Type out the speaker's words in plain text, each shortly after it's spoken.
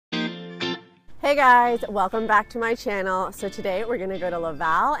Hey guys, welcome back to my channel. So today we're gonna go to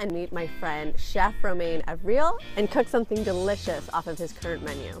Lavelle and meet my friend Chef Romain Avril and cook something delicious off of his current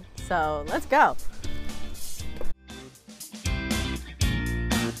menu. So let's go.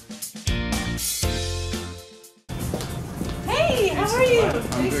 Hey, how are you?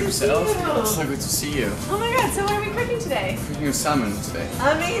 I'm good, yourself? So good to see you. Oh my god, so what are we cooking today? Cooking with salmon today.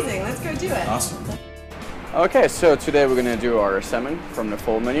 Amazing, let's go do it. Awesome. Okay, so today we're gonna do our salmon from the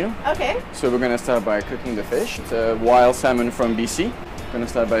full menu. Okay. So we're gonna start by cooking the fish. It's a wild salmon from BC. We're gonna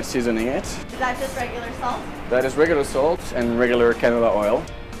start by seasoning it. Is that just regular salt? That is regular salt and regular canola oil.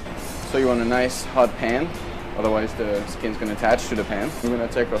 So you want a nice hot pan, otherwise the skin's gonna attach to the pan. We're gonna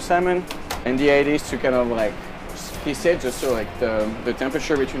take our salmon, and the idea is to kind of like piece it just so like the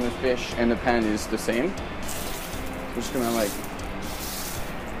temperature between the fish and the pan is the same. We're just gonna like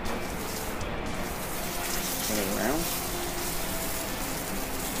turn it around.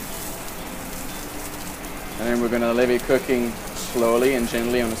 And then we're gonna leave it cooking slowly and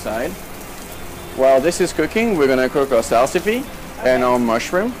gently on the side. While this is cooking, we're gonna cook our salsify and our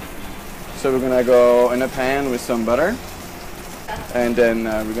mushroom. So we're gonna go in a pan with some butter, and then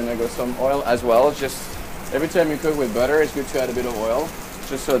we're gonna go some oil as well. Just every time you cook with butter, it's good to add a bit of oil,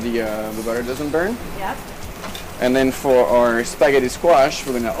 just so the butter doesn't burn. Yep. And then for our spaghetti squash,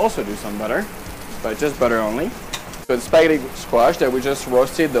 we're gonna also do some butter, but just butter only. So the spaghetti squash that we just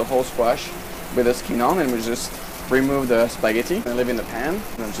roasted the whole squash with the skin on, and we just remove the spaghetti and leave in the pan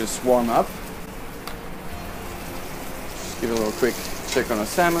and just warm up. Just give it a little quick check on the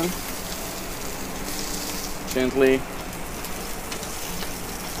salmon. Gently.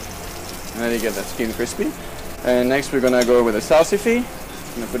 And then you get that skin crispy. And next we're gonna go with the salsify. I'm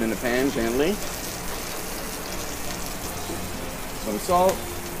gonna put in the pan gently. Some salt.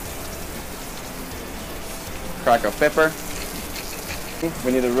 Crack of pepper.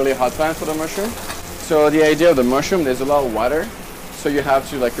 We need a really hot pan for the mushroom. So the idea of the mushroom, there's a lot of water. So you have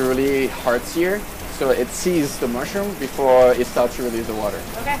to like really hard sear. So it sees the mushroom before it starts to release the water.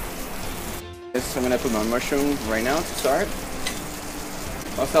 Okay. So I'm gonna put my mushroom right now to start.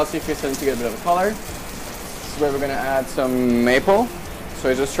 Our salsify is starting to get a bit of a color. This is where we're gonna add some maple. So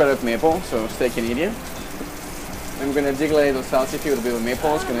it's just straight up maple, so stay Canadian. And we're gonna deglaze the salsify with a bit of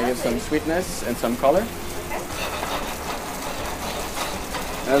maple. It's gonna give some sweetness and some color. Okay.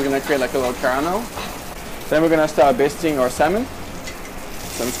 And it's gonna create like a little caramel. Then we're gonna start basting our salmon.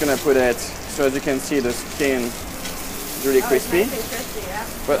 So I'm just gonna put it, so as you can see the skin is really crispy. Nice and crispy, yeah.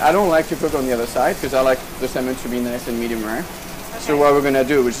 But I don't like to cook on the other side because I like the salmon to be nice and medium rare. Okay. So what we're gonna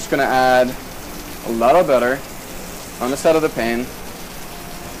do, we're just gonna add a lot of butter on the side of the pan,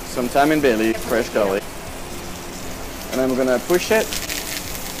 some thyme and bay leaf, fresh garlic, and then we're gonna push it,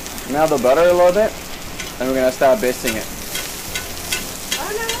 melt the butter a little bit, and we're gonna start basting it. Oh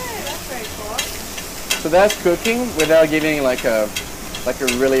no way, that's very cool. So that's cooking without giving like a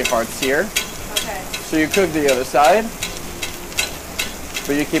really hard sear. Okay. So you cook the other side,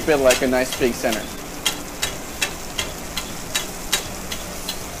 but you keep it like a nice big center.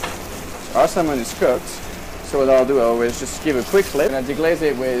 Our salmon is cooked, so what I'll do, I'll always just give a quick flip, and I deglaze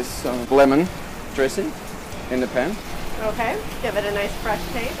it with some lemon dressing in the pan. Okay, give it a nice fresh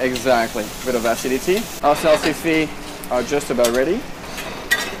taste. Exactly, a bit of acidity. Our salsify are just about ready.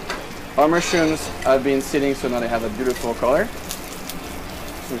 Our mushrooms have been sitting, so now they have a beautiful color.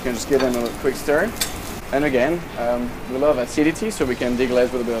 So we can just give them a quick stir. And again, we love acidity, so we can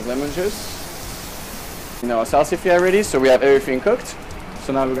deglaze with a bit of lemon juice. Our salsify are ready, so we have everything cooked.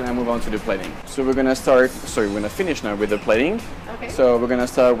 So now we're gonna move on to the plating. So we're gonna finish now with the plating. Okay. So we're gonna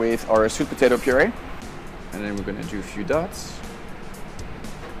start with our sweet potato puree. And then we're gonna do a few dots.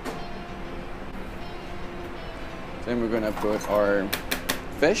 Then we're gonna put our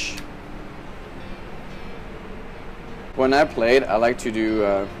fish. When I plate, I like to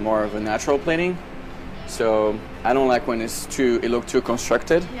do more of a natural plating. So I don't like when it looks too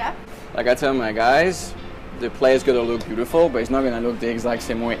constructed. Yeah. Like I tell my guys, the plate is gonna look beautiful, but it's not gonna look the exact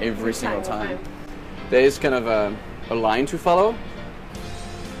same way every single time. There is kind of a line to follow.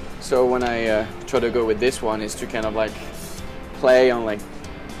 So when I try to go with this one is to kind of like play on like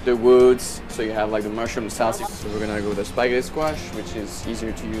the woods, so you have like the mushroom, the salsify. So we're gonna go with the spaghetti squash, which is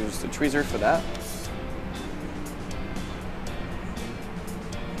easier to use the tweezer for that.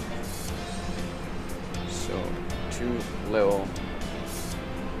 So 2 little.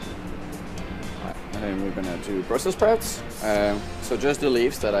 And then we're gonna do Brussels sprouts. So just the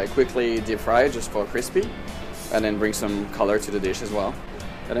leaves that I quickly deep fry just for crispy, and then bring some color to the dish as well.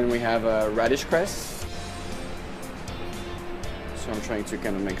 And then we have a radish cress. So I'm trying to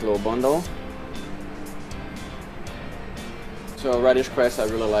kind of make a little bundle. So radish cress I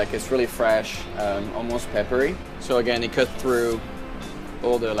really like. It's really fresh, almost peppery. So again, it cuts through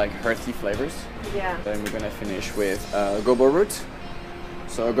all the like earthy flavors. Yeah. Then we're gonna finish with gobo root.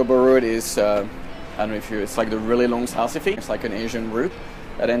 So gobo root is, I don't know if you, it's like the really long salsify. It's like an Asian root.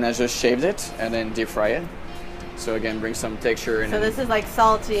 And then I just shaved it and then deep fry it. So again, bring some texture. So this is like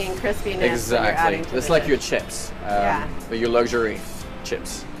salty and crispiness. Exactly. It's like your chips, yeah. but your luxury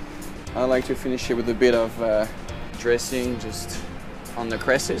chips. I like to finish it with a bit of dressing just on the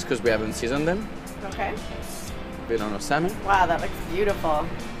cresses because we haven't seasoned them. Okay. A bit on our salmon. Wow, that looks beautiful.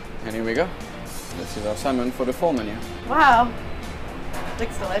 And here we go. This is our salmon for the fall menu. Wow.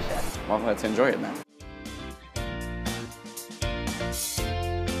 Looks delicious. Well, let's enjoy it now.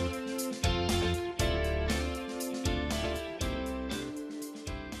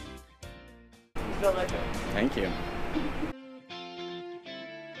 Delicious. Thank you.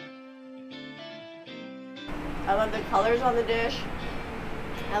 I love the colors on the dish.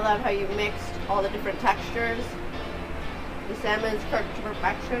 I love how you mixed all the different textures. The salmon's cooked to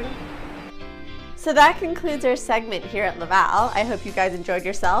perfection. So that concludes our segment here at Lavelle. I hope you guys enjoyed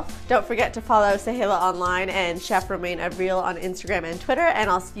yourself. Don't forget to follow Soheila online and Chef Romain Avril on Instagram and Twitter, and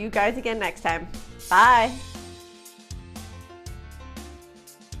I'll see you guys again next time. Bye.